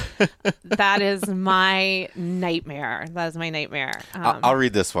thing. That is my nightmare. I'll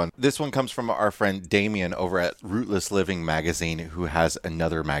read this one. This one comes from our friend Damien over at Rootless Living magazine, who has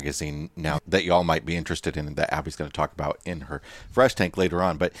another magazine now that y'all might be interested in that Abby's going to talk about in her Fresh Tank later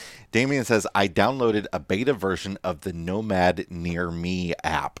on. But Damien says, I downloaded a beta version of the Nomad Near Me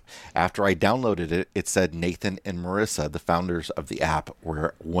app. After I downloaded it, it said Nathan and Marissa, the founders of the app,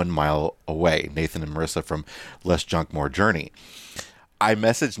 were 1 mile away. Nathan and Marissa from Less Junk, More Journey. I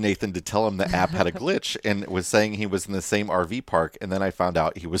messaged Nathan to tell him the app had a glitch and was saying he was in the same RV park, and then I found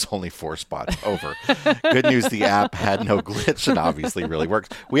out he was only 4 spots over. Good news, the app had no glitch and obviously really works.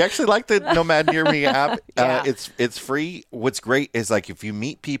 We actually like the Nomad Near Me app. Yeah. It's free. What's great is like if you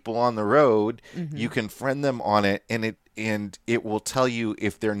meet people on the road, you can friend them on it, and it will tell you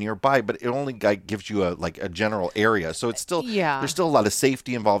if they're nearby, but it only gives you a general area. So it's still, there's still a lot of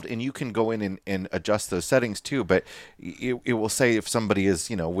safety involved, and you can go in and adjust those settings too. But it will say if somebody is,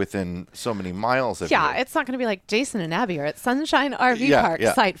 within so many miles of you. It's not going to be like Jason and Abby are at Sunshine RV Park,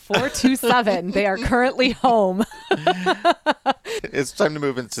 site 427. They are currently home. It's time to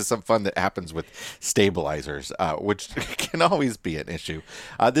move into some fun that happens with stabilizers, which can always be an issue.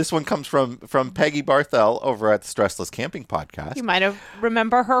 This one comes from Peggy Barthel over at the Stressless Camping Podcast. You might have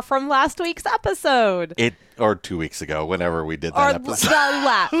remember her from last week's episode. Or 2 weeks ago, whenever we did that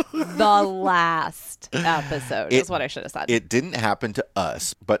episode. The last episode is what I should have said. It didn't happen to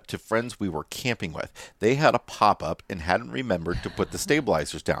us, but to friends we were camping with. They had a pop-up and hadn't remembered to put the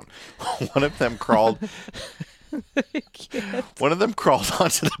stabilizers down. One of them crawled... One of them crawled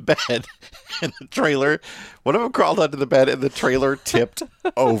onto the bed and the trailer. One of them crawled onto the bed and the trailer tipped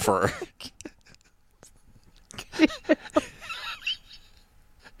over. Can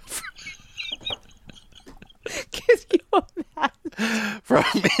you imagine? From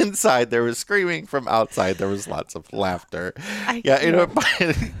inside there was screaming. From outside there was lots of laughter. If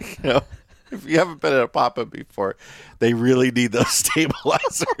you haven't been in a pop-up before, they really need those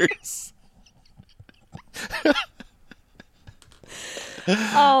stabilizers.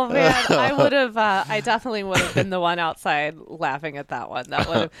 Oh man, I definitely would have been the one outside laughing at that one. That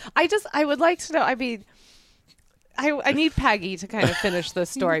would have. I would like to know. I mean, I need Peggy to kind of finish this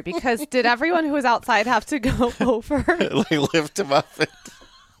story, because did everyone who was outside have to go over, lift him up,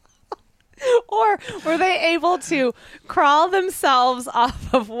 or were they able to crawl themselves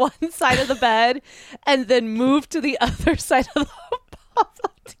off of one side of the bed and then move to the other side of the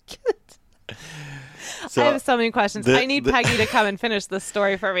pop-up to get it? So I have so many questions. I need Peggy to come and finish this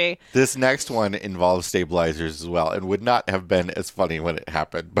story for me. This next one involves stabilizers as well, and would not have been as funny when it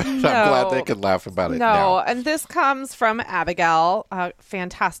happened, but I'm glad they can laugh about it now. And this comes from Abigail,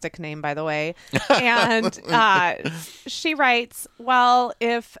 fantastic name, by the way. And she writes, well,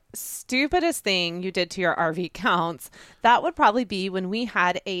 if stupidest thing you did to your RV counts, that would probably be when we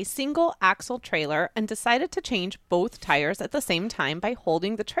had a single axle trailer and decided to change both tires at the same time by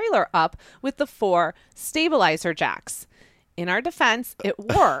holding the trailer up with the 4 stabilizer jacks. In our defense, it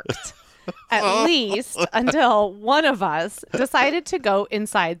worked, at least until one of us decided to go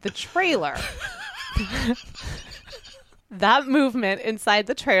inside the trailer. That movement inside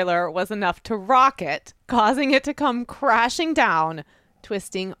the trailer was enough to rock it, causing it to come crashing down,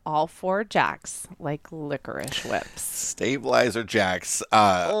 twisting all 4 jacks like licorice whips. Stabilizer jacks.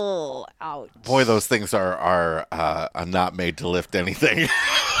 Oh, ouch. Boy, those things are not made to lift anything.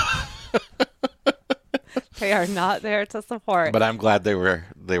 They are not there to support. But I'm glad they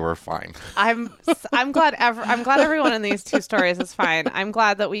were fine. I'm glad everyone in these 2 stories is fine. I'm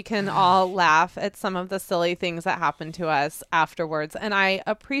glad that we can all laugh at some of the silly things that happened to us afterwards. And I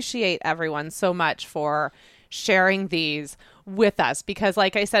appreciate everyone so much for sharing these with us, because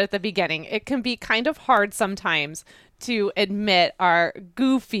like I said at the beginning, it can be kind of hard sometimes to admit our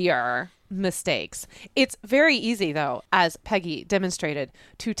goofier mistakes. It's very easy, though, as Peggy demonstrated,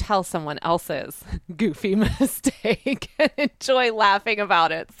 to tell someone else's goofy mistake and enjoy laughing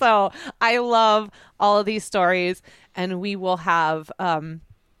about it. So I love all of these stories, and we will have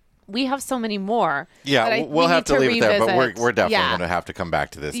so many more. Yeah, we'll have to leave it there, but we're definitely going to have to come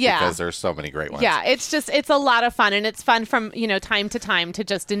back to this because there's so many great ones. Yeah, it's a lot of fun, and it's fun from time to time to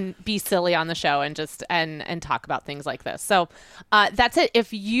just be silly on the show and just and talk about things like this. So that's it.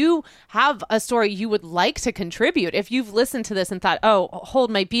 If you have a story you would like to contribute, if you've listened to this and thought, oh, hold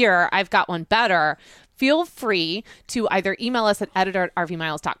my beer, I've got one better, feel free to either email us at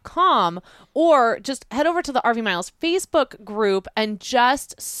editor@rvmiles.com or just head over to the RV Miles Facebook group and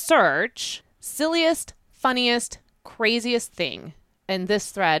just search silliest, funniest, craziest thing. And this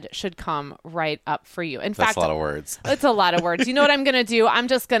thread should come right up for you. In fact, that's a lot of words. It's a lot of words. You know what I'm going to do? I'm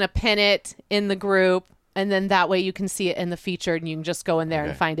just going to pin it in the group. And then that way you can see it in the featured and you can just go in there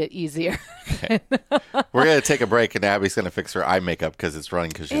and find it easier. Okay. We're going to take a break, and Abby's going to fix her eye makeup because it's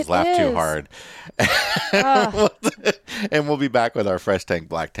running because she's laughed too hard. And we'll be back with our Fresh Tank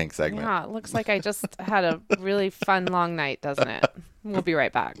Black Tank segment. Yeah, it looks like I just had a really fun long night, doesn't it? We'll be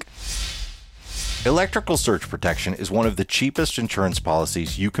right back. Electrical surge protection is one of the cheapest insurance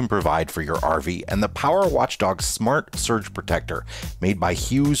policies you can provide for your RV, and the Power Watchdog Smart Surge Protector, made by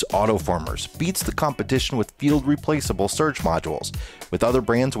Hughes Autoformers, beats the competition with field replaceable surge modules. With other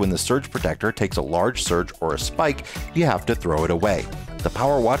brands, when the surge protector takes a large surge or a spike, you have to throw it away. The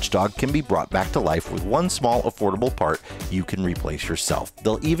Power Watchdog can be brought back to life with one small affordable part you can replace yourself.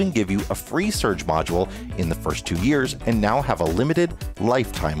 They'll even give you a free surge module in the first 2 years and now have a limited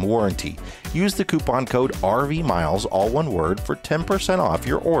lifetime warranty. Use the coupon code RVMiles, all one word, for 10% off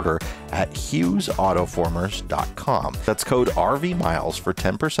your order at HughesAutoformers.com. That's code RVMiles for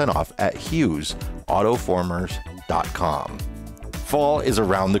 10% off at HughesAutoformers.com. Fall is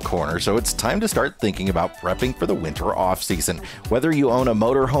around the corner, so it's time to start thinking about prepping for the winter off-season. Whether you own a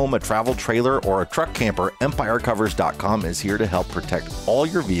motorhome, a travel trailer, or a truck camper, EmpireCovers.com is here to help protect all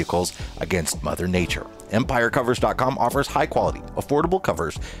your vehicles against Mother Nature. EmpireCovers.com offers high-quality, affordable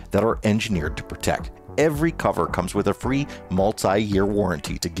covers that are engineered to protect. Every cover comes with a free multi-year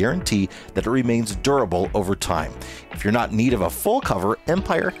warranty to guarantee that it remains durable over time. If you're not in need of a full cover,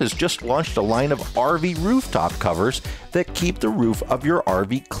 Empire has just launched a line of RV rooftop covers that keep the roof of your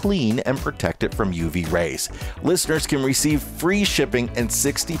RV clean and protect it from UV rays. Listeners can receive free shipping and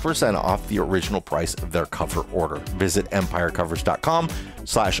 60% off the original price of their cover order. Visit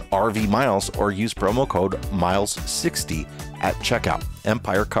EmpireCovers.com/RVMiles or use promo code MILES60 at checkout.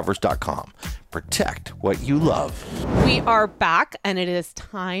 EmpireCovers.com. Protect what you love. We are back, and it is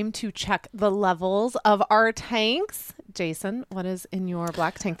time to check the levels of our tanks. Jason, what is in your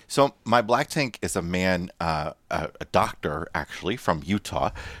black tank? So my black tank is a man, a doctor actually from Utah,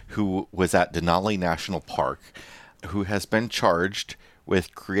 who was at Denali National Park, who has been charged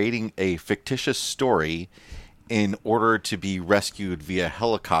with creating a fictitious story in order to be rescued via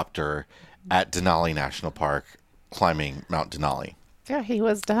helicopter at Denali National Park, climbing Mount Denali. Yeah, he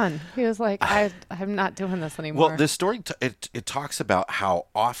was done. He was like, I'm not doing this anymore. Well, this story, it talks about how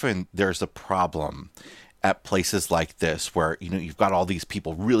often there's a problem at places like this where, you've got all these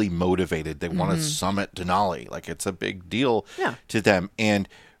people really motivated. They want to summit Denali. Like, it's a big deal to them. And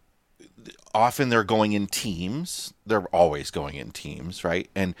often they're going in teams. They're always going in teams, right?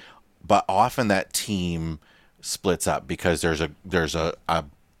 But often that team splits up because there's a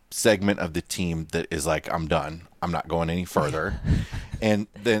segment of the team that is like, I'm done. I'm not going any further. And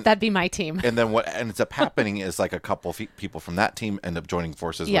then that'd be my team. And then what ends up happening is like a couple people from that team end up joining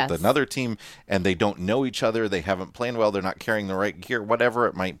forces with another team, and they don't know each other. They haven't planned well. They're not carrying the right gear, whatever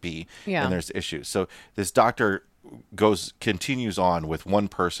it might be. Yeah. And there's issues. So this doctor continues on with one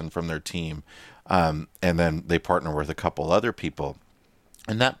person from their team, and then they partner with a couple other people.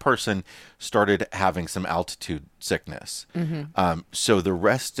 And that person started having some altitude sickness. So the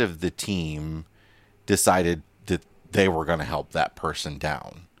rest of the team decided that they were going to help that person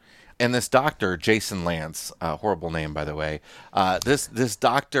down. And this doctor, Jason Lance, horrible name, by the way, this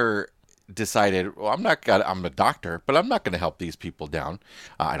doctor decided, well, I'm a doctor, but I'm not going to help these people down.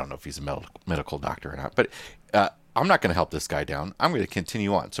 I don't know if he's a medical doctor or not, but I'm not going to help this guy down. I'm going to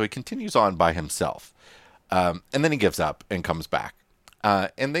continue on. So he continues on by himself. And then he gives up and comes back.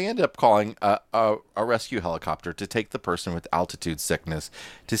 And they end up calling a rescue helicopter to take the person with altitude sickness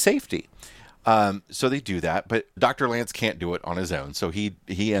to safety. So they do that, but Dr. Lance can't do it on his own. So he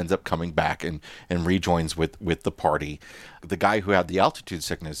ends up coming back and rejoins with the party. The guy who had the altitude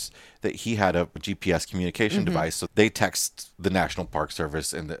sickness, that he had a GPS communication device. So they text the National Park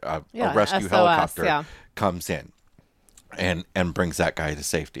Service, and a rescue SOS, helicopter comes in and brings that guy to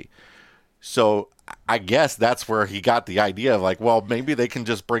safety. So I guess that's where he got the idea of like, well, maybe they can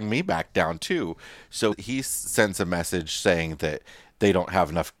just bring me back down too. So he sends a message saying that they don't have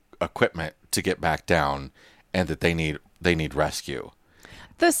enough equipment to get back down and that they need rescue.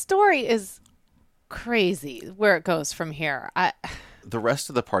 The story is crazy where it goes from here. The rest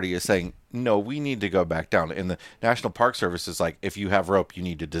of the party is saying, no, we need to go back down. And the National Park Service is like, if you have rope, you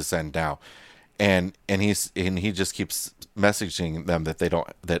need to descend now. And he just keeps messaging them that they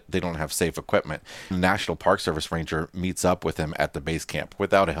don't have safe equipment. The National Park Service ranger meets up with him at the base camp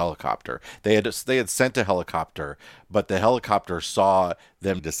without a helicopter. They had sent a helicopter, but the helicopter saw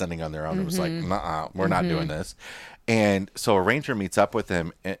them descending on their own. It was like, nuh-uh, we're not doing this. And so a ranger meets up with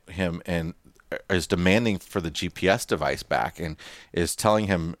him and is demanding for the GPS device back and is telling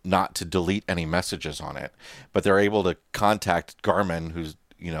him not to delete any messages on it. But they're able to contact Garmin, whose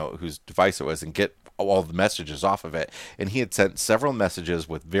device it was, and get all the messages off of it. And he had sent several messages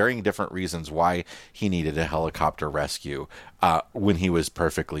with varying different reasons why he needed a helicopter rescue when he was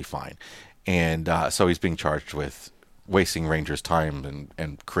perfectly fine. And so he's being charged with wasting rangers' time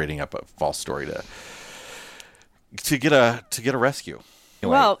and creating up a false story to get a rescue.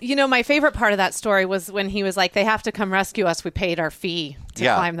 Anyway. Well, my favorite part of that story was when he was like, they have to come rescue us. We paid our fee to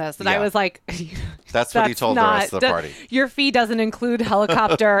climb this. And I was like, that's what he told the rest of the party. Your fee doesn't include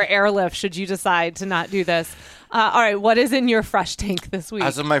helicopter airlift should you decide to not do this. All right. What is in your fresh tank this week?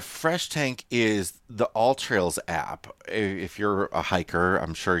 My fresh tank is the All Trails app. If you're a hiker,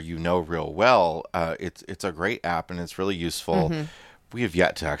 I'm sure you know real well. It's a great app and it's really useful. We have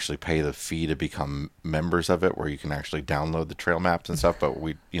yet to actually pay the fee to become members of it, where you can actually download the trail maps and stuff. But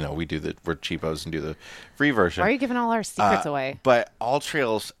we're cheapos and do the free version. Why are you giving all our secrets away? But All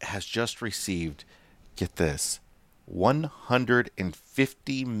Trails has just received, get this,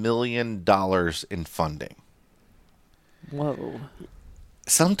 $150 million in funding. Whoa.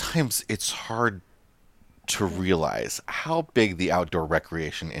 Sometimes it's hard to realize how big the outdoor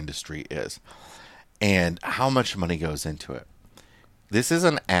recreation industry is and how much money goes into it. This is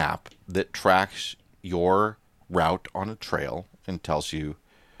an app that tracks your route on a trail and tells you,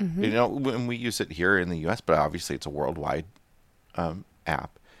 when we use it here in the U.S., but obviously it's a worldwide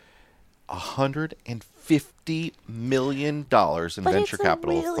app. $150 million in venture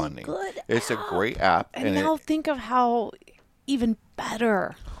capital funding. It's a great app. And now think of how even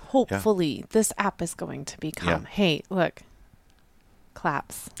better, hopefully, this app is going to become. Yeah. Hey, look.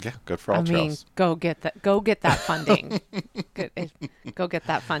 Claps. Yeah, good for All Trails. Go get that funding. Go get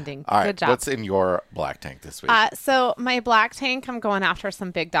that funding. All right, good job. What's in your black tank this week? So my black tank, I'm going after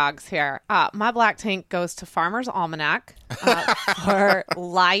some big dogs here. My black tank goes to Farmer's Almanac for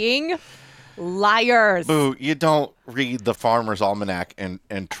lying liars. Boo, you don't read the Farmer's Almanac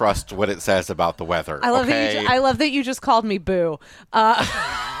and trust what it says about the weather. I love that you just called me Boo.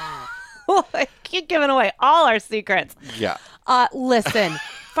 Keep giving away all our secrets. Yeah. Listen,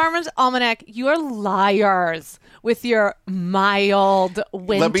 Farmer's Almanac, you are liars with your mild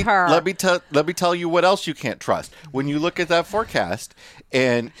winter. Let me tell you what else you can't trust. When you look at that forecast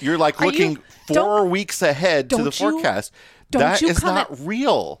and you're like looking 4 weeks ahead to the forecast, that is not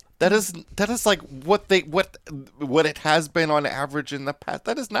real. That is like what it has been on average in the past.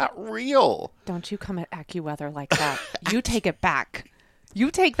 That is not real. Don't you come at AccuWeather like that. You take it back. You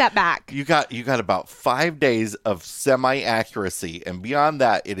take that back. You got about 5 days of semi-accuracy, and beyond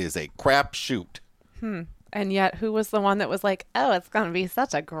that, it is a crap shoot. And yet, who was the one that was like, "Oh, it's going to be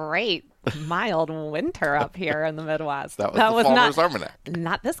such a great mild winter up here in the Midwest"? That was Farmer's Almanac.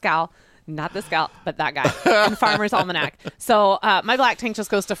 Not this gal, but that guy. And Farmer's Almanac. So my black tank just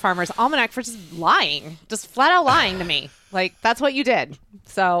goes to Farmer's Almanac for just lying, just flat out lying to me. Like, that's what you did.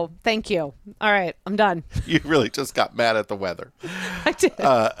 So thank you. All right, I'm done. You really just got mad at the weather. I did.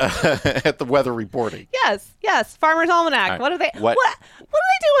 At the weather reporting. Yes. Farmer's Almanac. Right. What are they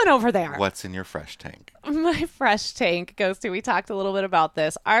doing over there? What's in your fresh tank? My fresh tank goes to, we talked a little bit about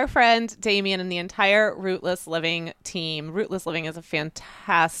this, our friend Damien and the entire Rootless Living team. Rootless Living is a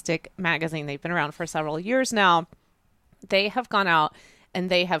fantastic magazine. They've been around for several years now. They have gone out and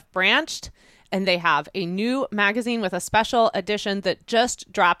they have branched, and they have a new magazine with a special edition that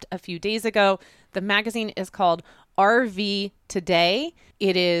just dropped a few days ago. The magazine is called RV Today.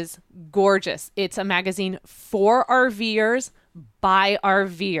 It is gorgeous. It's a magazine for RVers by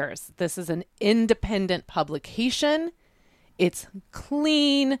RVers. This is an independent publication. It's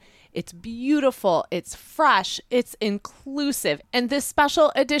clean. It's beautiful. It's fresh. It's inclusive. And this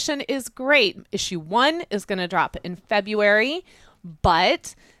special edition is great. Issue 1 is going to drop in February,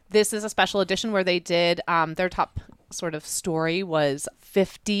 but this is a special edition where they did their top sort of story was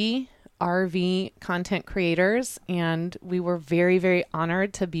 50 RV content creators. And we were very, very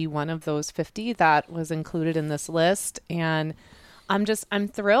honored to be one of those 50 that was included in this list. And I'm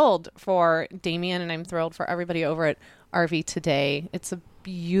thrilled for Damien, and I'm thrilled for everybody over at RV Today. It's a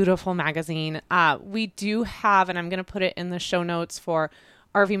beautiful magazine. We do have, and I'm going to put it in the show notes for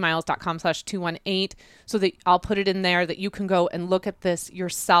rvmiles.com/218, so that I'll put it in there that you can go and look at this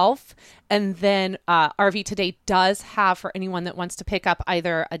yourself. And then RV Today does have, for anyone that wants to pick up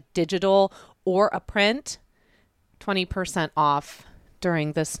either a digital or a print, 20% off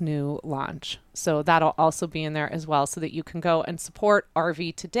during this new launch. So that'll also be in there as well, so that you can go and support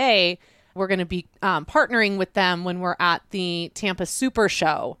RV Today. We're going to be partnering with them when we're at the Tampa Super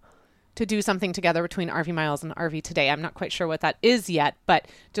Show to do something together between RV Miles and RV Today. I'm not quite sure what that is yet, but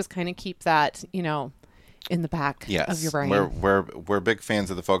just kind of keep that, in the back of your brain. We're big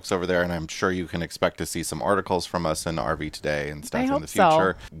fans of the folks over there, and I'm sure you can expect to see some articles from us in RV Today and stuff in the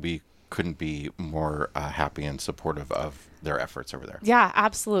future. So. We couldn't be more happy and supportive of their efforts over there. Yeah,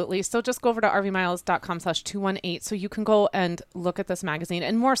 absolutely. So just go over to rvmiles.com/218 so you can go and look at this magazine.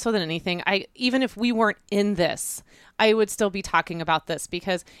 And more so than anything, even if we weren't in this, I would still be talking about this,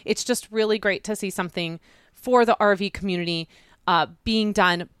 because it's just really great to see something for the RV community being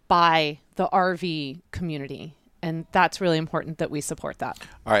done by the RV community. And that's really important that we support that.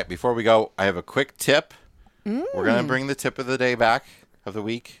 All right, before we go, I have a quick tip. We're going to bring the tip of the day back, of the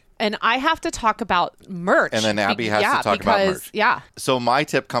week. And I have to talk about merch. And then Abby has to talk about merch. Yeah. So my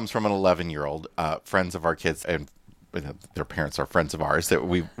tip comes from an 11-year-old, friends of our kids, and their parents are friends of ours that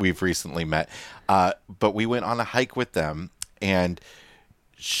we've recently met. But we went on a hike with them, and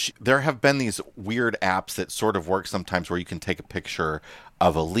there have been these weird apps that sort of work sometimes where you can take a picture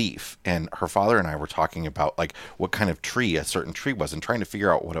of a leaf, and her father and I were talking about like what kind of tree a certain tree was and trying to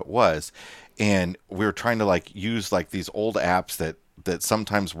figure out what it was. And we were trying to like use like these old apps that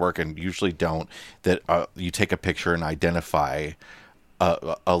sometimes work and usually don't, that you take a picture and identify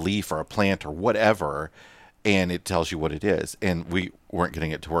a leaf or a plant or whatever, and it tells you what it is. And we weren't getting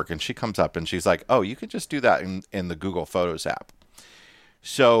it to work. And she comes up and she's like, oh, you could just do that in the Google Photos app.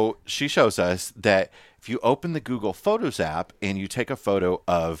 So she shows us that if you open the Google Photos app and you take a photo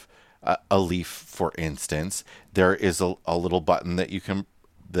of a leaf, for instance, there is a little button that you can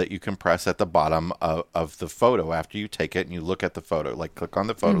press at the bottom of the photo after you take it and you look at the photo. Like click on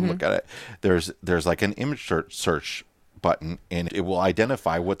the photo, look at it. There's like an image search button, and it will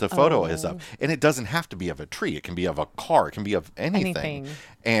identify what the photo is of. And it doesn't have to be of a tree. It can be of a car. It can be of anything.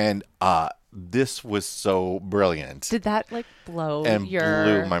 And this was so brilliant. Did that like blew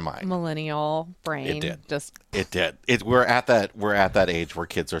my mind. Millennial brain? It did. It did. We're at that age where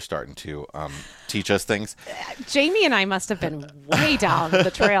kids are starting to teach us things. Jamie and I must have been way down the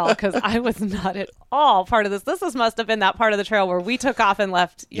trail because I was not at all part of this. This must have been that part of the trail where we took off and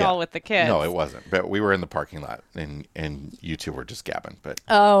left y'all with the kids. No, it wasn't. But we were in the parking lot, and you two were just gabbing. But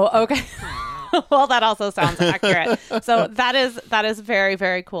oh, okay. Well, that also sounds accurate. So that is very,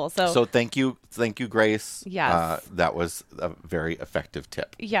 very cool. So thank you, Grace. Yes, that was a very effective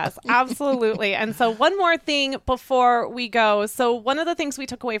tip. Yes, absolutely. And so one more thing before we go. So one of the things we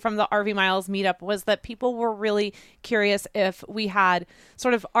took away from the RV Miles meetup was that people were really curious if we had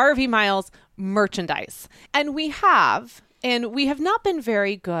sort of RV Miles merchandise, and we have. And we have not been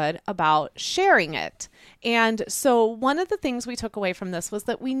very good about sharing it. And so one of the things we took away from this was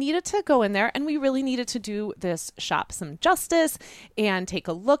that we needed to go in there and we really needed to do this shop some justice and take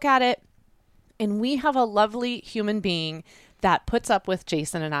a look at it. And we have a lovely human being that puts up with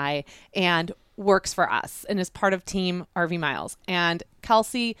Jason and I and works for us and is part of Team RV Miles. And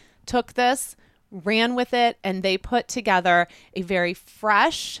Kelsey took this, ran with it, and they put together a very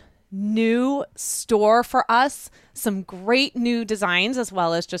fresh, new store for us, some great new designs, as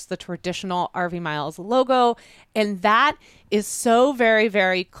well as just the traditional RV Miles logo. And that is so very,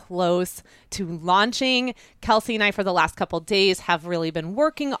 very close to launching. Kelsey and I, for the last couple of days, have really been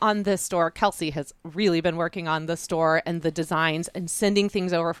working on this store. Kelsey has really been working on the store and the designs and sending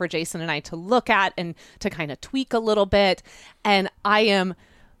things over for Jason and I to look at and to kind of tweak a little bit. And I am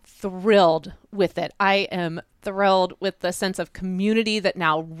thrilled with it. I am thrilled with the sense of community that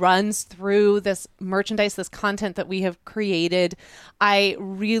now runs through this merchandise, this content that we have created. I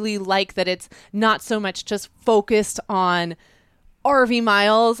really like that it's not so much just focused on RV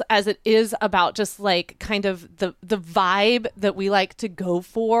Miles as it is about just like kind of the vibe that we like to go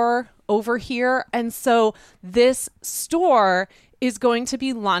for over here. And so this store is going to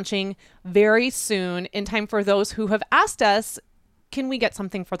be launching very soon, in time for those who have asked us, can we get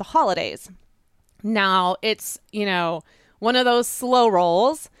something for the holidays? Now, it's, one of those slow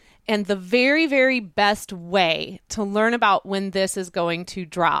rolls, and the very, very best way to learn about when this is going to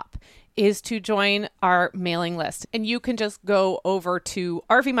drop is to join our mailing list. And you can just go over to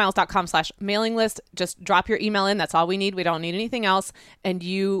rvmiles.com/mailing list. Just drop your email in. That's all we need. We don't need anything else. And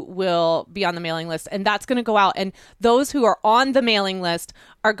you will be on the mailing list. And that's going to go out. And those who are on the mailing list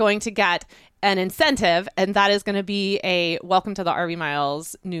are going to get an incentive, and that is going to be a welcome to the RV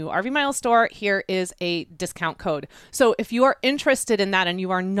Miles new RV Miles store. Here is a discount code. So if you are interested in that and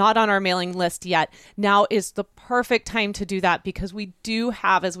you are not on our mailing list yet, now is the perfect time to do that, because we do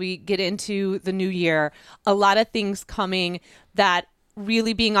have, as we get into the new year, a lot of things coming that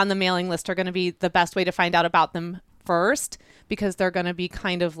really being on the mailing list are going to be the best way to find out about them first, because they're going to be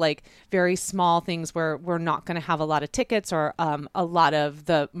kind of like very small things where we're not going to have a lot of tickets or a lot of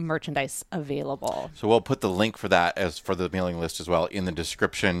the merchandise available. So we'll put the link for that as for the mailing list as well in the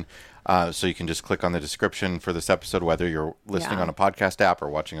description. So you can just click on the description for this episode, whether you're listening on a podcast app or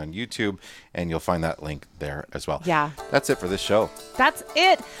watching on YouTube, and you'll find that link there as well. Yeah. That's it for this show. That's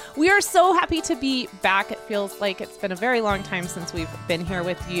it. We are so happy to be back. It feels like it's been a very long time since we've been here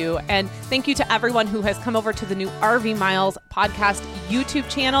with you. And thank you to everyone who has come over to the new RV Miles podcast YouTube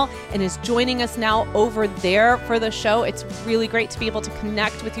channel and is joining us now over there for the show. It's really great to be able to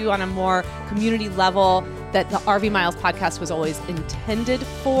connect with you on a more community level that the RV Miles podcast was always intended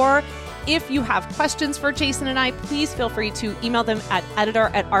for. If you have questions for Jason and I, please feel free to email them at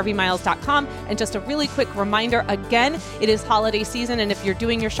editor@rvmiles.com. And just a really quick reminder, again, it is holiday season, and if you're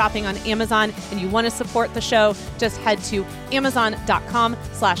doing your shopping on Amazon and you want to support the show, just head to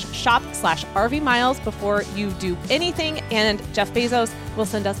amazon.com/shop/rvmiles before you do anything, and Jeff Bezos will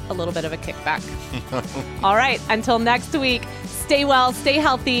send us a little bit of a kickback. All right, until next week, stay well, stay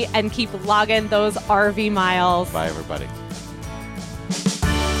healthy, and keep logging those RV miles. Bye, everybody.